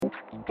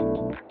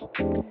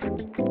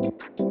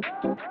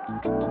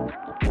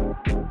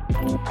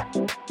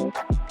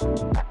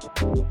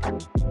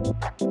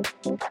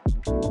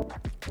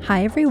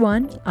Hi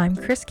everyone, I'm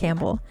Chris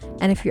Campbell,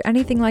 and if you're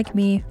anything like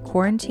me,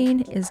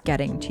 quarantine is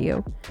getting to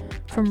you.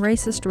 From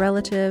racist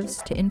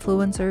relatives to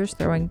influencers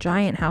throwing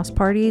giant house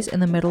parties in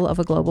the middle of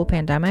a global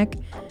pandemic,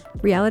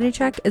 Reality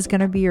Check is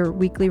going to be your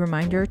weekly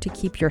reminder to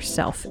keep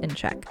yourself in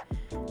check.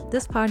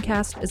 This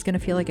podcast is going to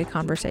feel like a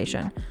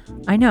conversation.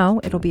 I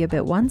know it'll be a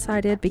bit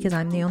one-sided because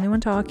I'm the only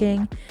one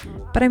talking,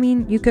 but I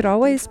mean, you could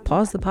always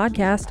pause the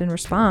podcast and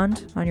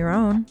respond on your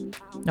own.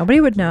 Nobody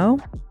would know.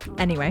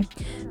 Anyway,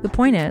 the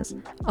point is,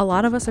 a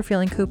lot of us are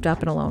feeling cooped up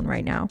and alone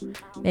right now.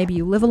 Maybe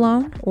you live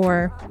alone,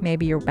 or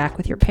maybe you're back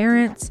with your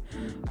parents,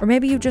 or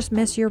maybe you just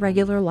miss your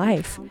regular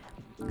life.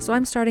 So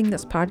I'm starting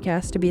this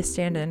podcast to be a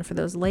stand-in for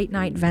those late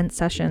night vent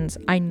sessions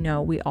I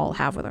know we all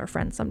have with our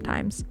friends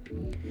sometimes.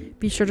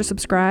 Be sure to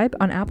subscribe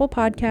on Apple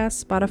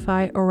Podcasts,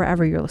 Spotify, or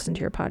wherever you're listening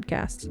to your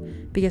podcasts,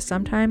 because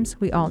sometimes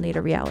we all need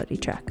a reality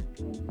check.